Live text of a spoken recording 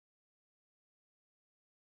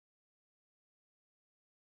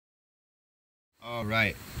All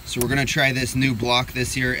right, so we're gonna try this new block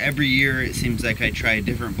this year. Every year it seems like I try a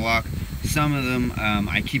different block. Some of them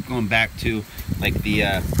I keep going back to, like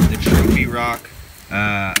the trophy rock.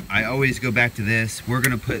 I always go back to this. We're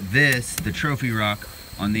gonna put this, the trophy rock,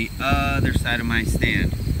 on the other side of my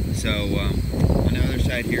stand. So on the other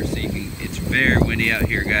side here, so you can. It's very windy out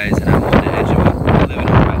here, guys, and I'm on the edge of it. I live in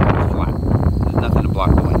a it's flat. There's nothing to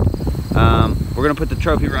block the wind. We're gonna put the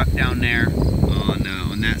trophy rock down there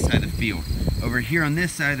on that side of the field. Over here on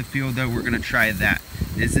this side of the field, though, we're gonna try that.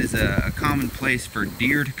 This is a common place for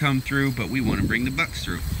deer to come through, but we want to bring the bucks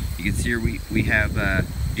through. You can see here we have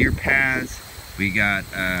deer paths, we got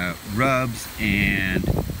rubs and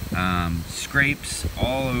scrapes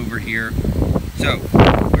all over here. So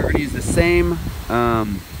we're gonna use the same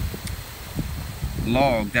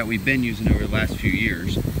log that we've been using over the last few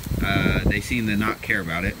years. They seem to not care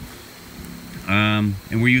about it. And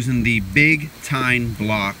we're using the big Tine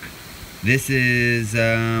block. This is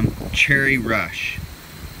Cherry Rush.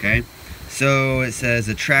 Okay, so it says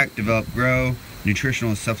attract, develop, grow,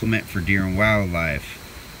 nutritional supplement for deer and wildlife.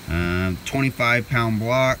 25-pound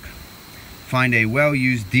block. Find a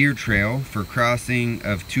well-used deer trail for crossing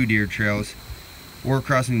of 2 deer trails, or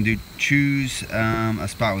crossing to choose a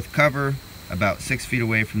spot with cover about 6 feet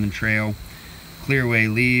away from the trail. Clear away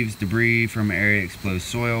leaves, debris from area exposed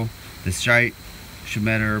soil. The site should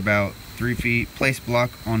measure about 3 feet. Place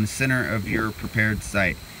block on the center of your prepared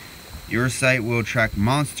site. Your site will attract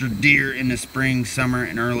monster deer in the spring, summer,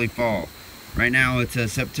 and early fall. Right now it's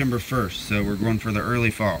September 1st, so we're going for the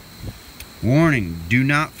early fall. Warning, do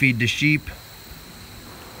not feed the sheep.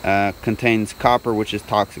 Contains copper, which is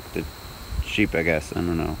toxic to sheep, I guess. I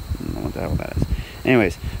don't know what the hell that is.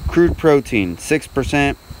 Anyways, crude protein,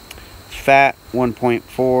 6%. Fat,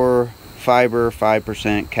 1.4. Fiber,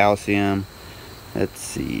 5%. Calcium. Let's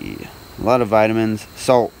see. A lot of vitamins.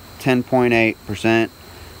 Salt, 10.8%.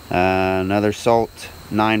 Another salt,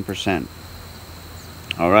 9%.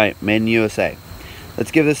 Alright, made in USA.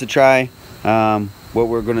 Let's give this a try. What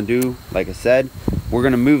we're going to do, like I said, we're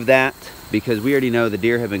going to move that because we already know the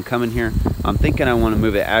deer have been coming here. I'm thinking I want to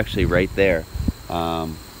move it actually right there. I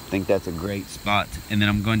think that's a great spot. And then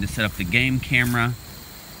I'm going to set up the game camera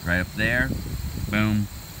right up there. Boom.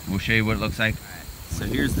 We'll show you what it looks like. So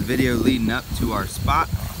here's the video leading up to our spot.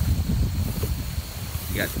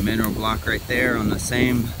 You got the mineral block right there on the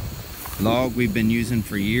same log we've been using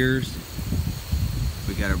for years.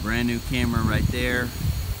 We got a brand new camera right there,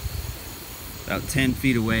 about 10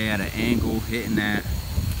 feet away at an angle, hitting that.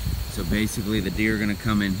 So basically the deer are gonna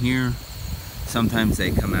come in here. Sometimes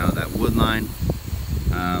they come out of that wood line.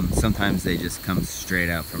 Sometimes they just come straight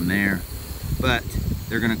out from there, but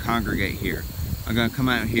they're gonna congregate here. I'm gonna come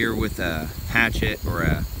out here with a hatchet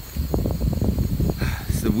or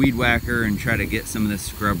the weed whacker and try to get some of this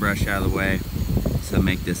scrub brush out of the way, so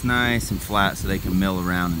make this nice and flat so they can mill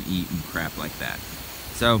around and eat and crap like that.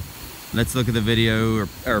 So let's look at the video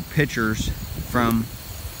or pictures from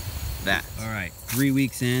that. All right, 3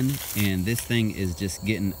 weeks in and this thing is just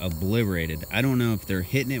getting obliterated. I don't know if they're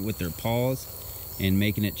hitting it with their paws and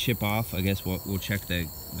making it chip off. I guess we'll check the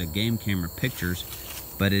game camera pictures,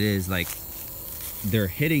 but it is like they're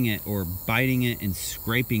hitting it or biting it and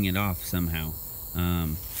scraping it off somehow.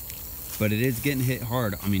 But it is getting hit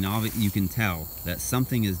hard. I mean, you can tell that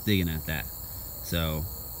something is digging at that. So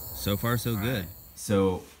far so good.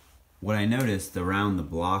 So what I noticed around the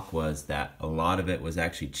block was that a lot of it was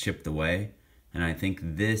actually chipped away. And I think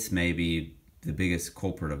this may be the biggest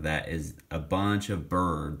culprit of that, is a bunch of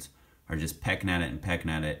birds are just pecking at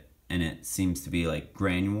it, and it seems to be like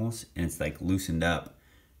granules, and it's like loosened up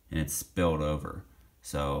and it's spilled over.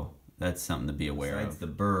 So that's something to be aware of. Besides the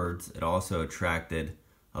birds, it also attracted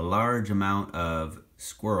a large amount of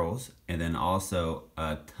squirrels and then also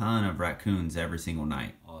a ton of raccoons every single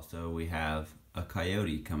night. Also, we have a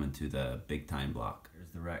coyote coming to the big Tine block. There's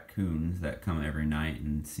the raccoons that come every night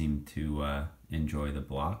and seem to enjoy the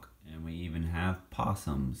block. And we even have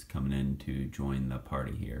possums coming in to join the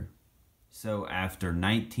party here. So after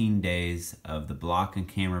 19 days of the block and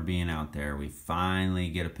camera being out there, we finally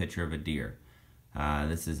get a picture of a deer.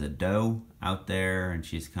 This is a doe out there, and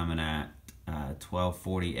she's coming at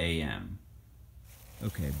 12:40 a.m.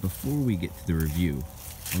 Okay, before we get to the review,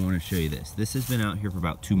 I want to show you this. This has been out here for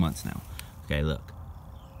about 2 months now. Okay, look.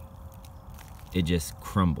 It just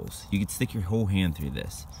crumbles. You could stick your whole hand through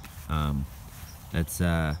this. We're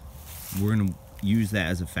gonna use that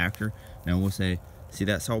as a factor. Now we'll say, see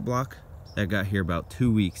that salt block? That got here about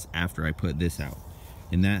 2 weeks after I put this out.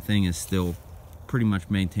 And that thing is still pretty much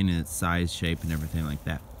maintaining its size, shape, and everything like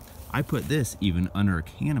that. I put this even under a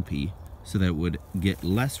canopy so that it would get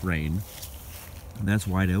less rain. That's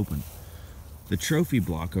wide open. the trophy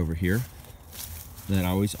block over here that I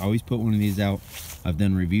always put one of these out. I've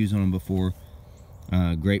done reviews on them before.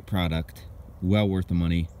 Great product, well worth the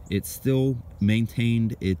money. It's still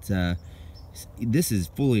maintained. It's this is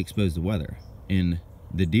fully exposed to weather, and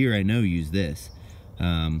the deer I know use this,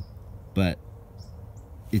 but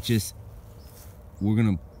it's just, we're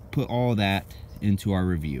gonna put all that into our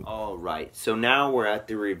review. All right, so now we're at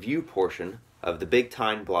the review portion of the Big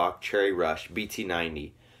Tine Block Cherry Rush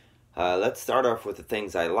BT90. Let's start off with the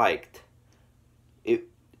things I liked.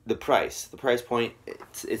 The price point,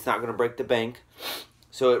 it's not going to break the bank.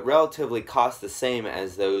 So it relatively costs the same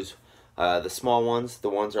as those, the small ones, the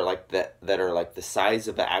ones are like that are like the size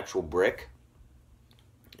of the actual brick.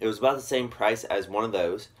 It was about the same price as one of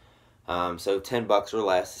those. So $10 or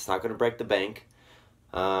less. It's not going to break the bank.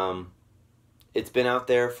 It's been out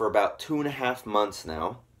there for about 2.5 months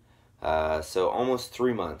now. So almost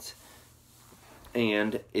 3 months.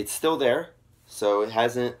 And it's still there. So it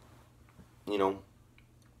hasn't, you know,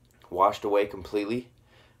 washed away completely.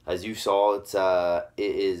 As you saw, it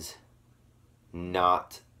is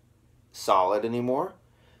not solid anymore.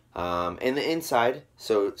 And the inside,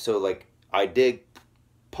 so like I did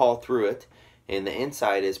paw through it, and the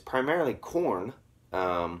inside is primarily corn,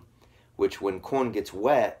 which when corn gets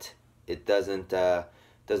wet, it doesn't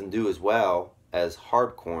do as well as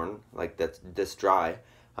hard corn, like that's dry.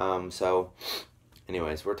 So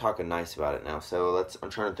anyways, we're talking nice about it now. So I'm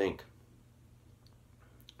trying to think.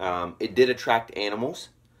 It did attract animals.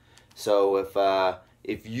 So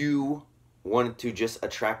if you wanted to just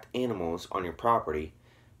attract animals on your property,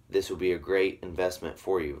 this would be a great investment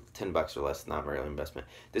for you. $10 or less, not really investment.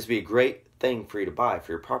 This would be a great thing for you to buy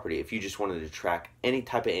for your property if you just wanted to attract any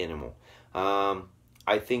type of animal.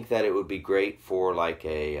 I think that it would be great for like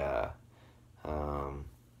a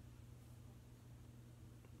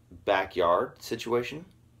backyard situation.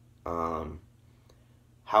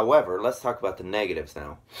 However, let's talk about the negatives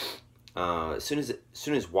now. As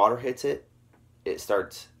soon as water hits it, it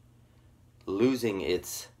starts losing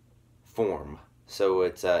its form. So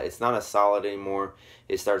it's not a solid anymore.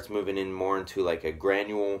 It starts moving in more into like a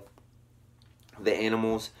granule. The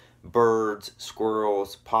animals, birds,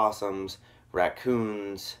 squirrels, possums,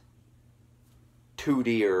 raccoons, 2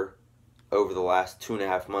 deer over the last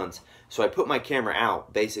 2.5 months. So I put my camera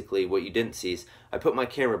out. Basically, what you didn't see is I put my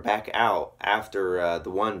camera back out after the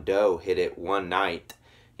one doe hit it one night.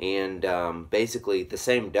 And basically the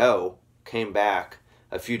same doe came back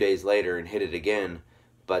a few days later and hit it again.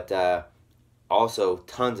 But also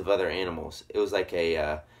tons of other animals. It was like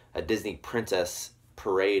a Disney princess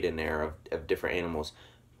parade in there of different animals.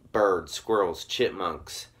 Birds, squirrels,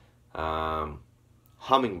 chipmunks,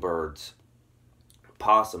 hummingbirds,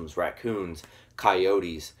 possums, raccoons,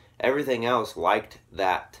 coyotes. Everything else liked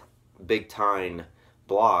that Big Tine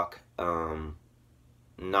block.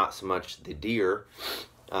 Not so much the deer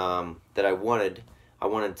that I wanted. I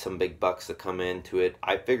wanted some big bucks to come into it.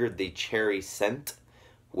 I figured the cherry scent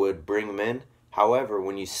would bring them in. However,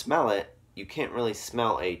 when you smell it, you can't really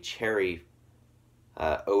smell a cherry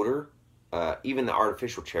odor. Even the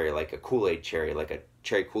artificial cherry, like a Kool-Aid cherry, like a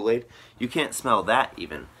cherry Kool-Aid, you can't smell that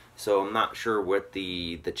even. So I'm not sure what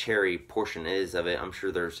the cherry portion is of it. I'm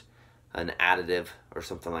sure there's an additive or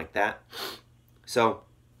something like that. So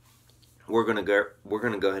we're gonna go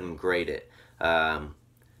ahead and grade it.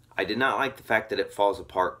 I did not like the fact that it falls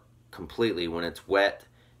apart completely when it's wet,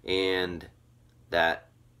 and that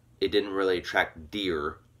it didn't really attract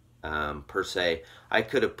deer per se. I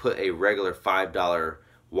could have put a regular $5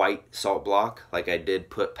 white salt block like I did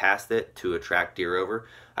put past it to attract deer over.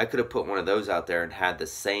 I could have put one of those out there and had the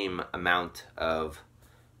same amount of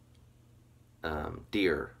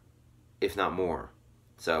deer, if not more.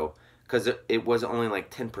 So, because it was only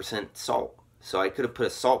like 10% salt. So I could have put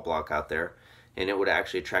a salt block out there and it would have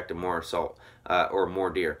actually attracted more salt or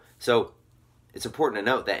more deer. So it's important to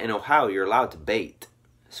note that in Ohio you're allowed to bait.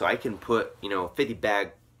 So I can put, you know, a 50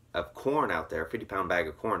 bag of corn out there, 50-pound bag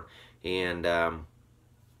of corn, and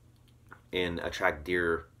attract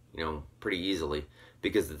deer, you know, pretty easily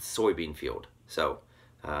because it's a soybean field. So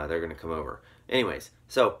they're gonna come over. Anyways,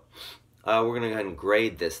 so we're gonna go ahead and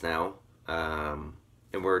grade this now, and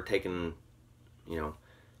we're taking, you know,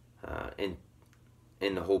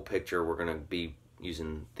 in the whole picture, we're gonna be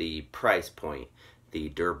using the price point, the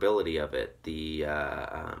durability of it, the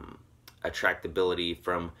attractability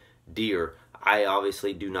from deer. I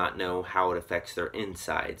obviously do not know how it affects their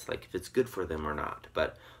insides, like if it's good for them or not,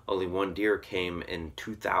 but only one deer came in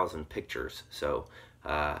 2,000 pictures. So,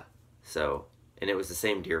 and it was the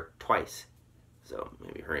same deer twice. So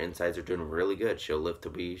maybe her insides are doing really good. She'll live to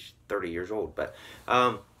be 30 years old. But,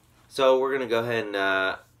 so we're going to go ahead and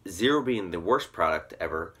 0 being the worst product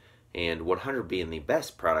ever and 100 being the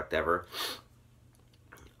best product ever,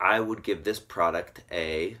 I would give this product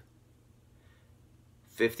a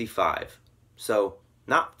 55. So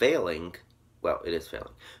not failing, well, it is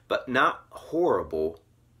failing, but not horrible,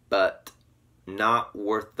 but not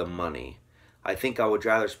worth the money. I think I would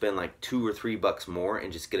rather spend like $2 or $3 more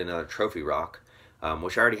and just get another trophy rock,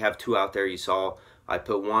 which I already have 2 out there. You saw I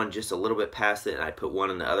put one just a little bit past it, and I put one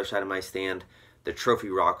on the other side of my stand. The trophy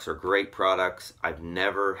rocks are great products. I've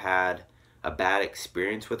never had a bad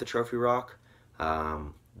experience with the trophy rock.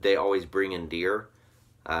 They always bring in deer.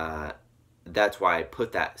 That's why I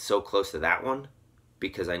put that so close to that one,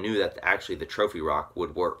 because I knew that actually the trophy rock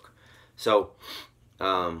would work. So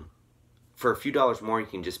for a few dollars more, you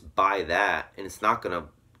can just buy that, and it's not gonna,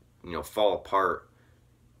 you know, fall apart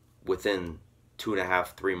within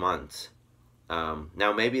 2.5, 3 months.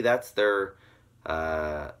 Now maybe that's their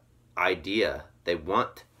idea. They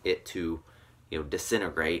want it to, you know,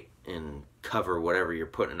 disintegrate and cover whatever you're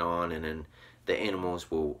putting on, and then the animals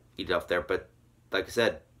will eat it off there. But like I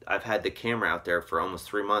said, I've had the camera out there for almost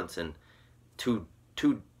 3 months, and two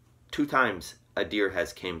times a deer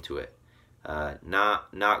has came to it.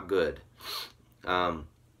 Not good. The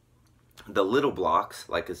little blocks,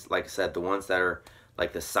 like I said, the ones that are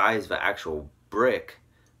like the size of an actual brick,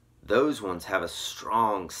 those ones have a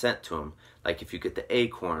strong scent to them. Like if you get the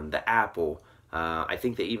acorn, the apple, I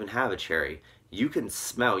think they even have a cherry. You can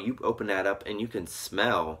smell, you open that up and you can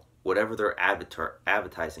smell whatever they're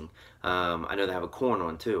advertising. I know they have a corn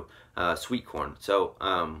one too, sweet corn.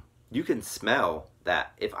 So you can smell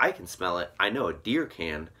that. If I can smell it, I know a deer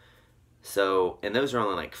can. So, and those are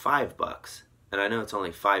only like $5. And I know it's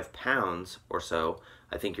only 5 pounds or so.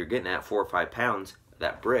 I think you're getting at 4 or 5 pounds,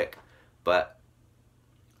 that brick. But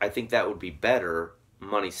I think that would be better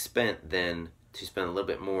money spent than to spend a little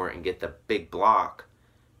bit more and get the big block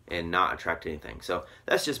and not attract anything. So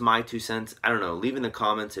that's just my 2 cents. I don't know. Leave in the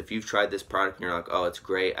comments if you've tried this product and you're like, oh, it's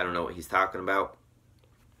great, I don't know what he's talking about.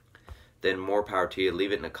 Then more power to you.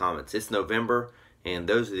 Leave it in the comments. It's November, and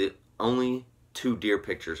those are the only 2 deer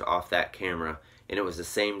pictures off that camera, and it was the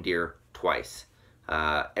same deer twice.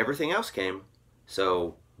 Everything else came.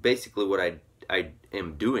 So basically what I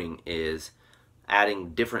am doing is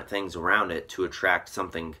adding different things around it to attract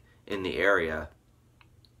something in the area,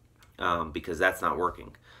 because that's not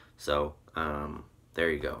working. So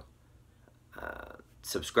there you go.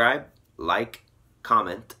 Subscribe, like,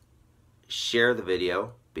 comment, share the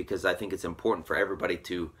video, because I think it's important for everybody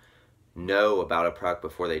to know about a product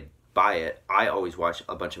before they buy it. I always watch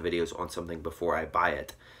a bunch of videos on something before I buy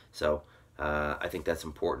it. So I think that's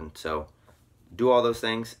important. So do all those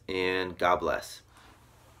things, and God bless.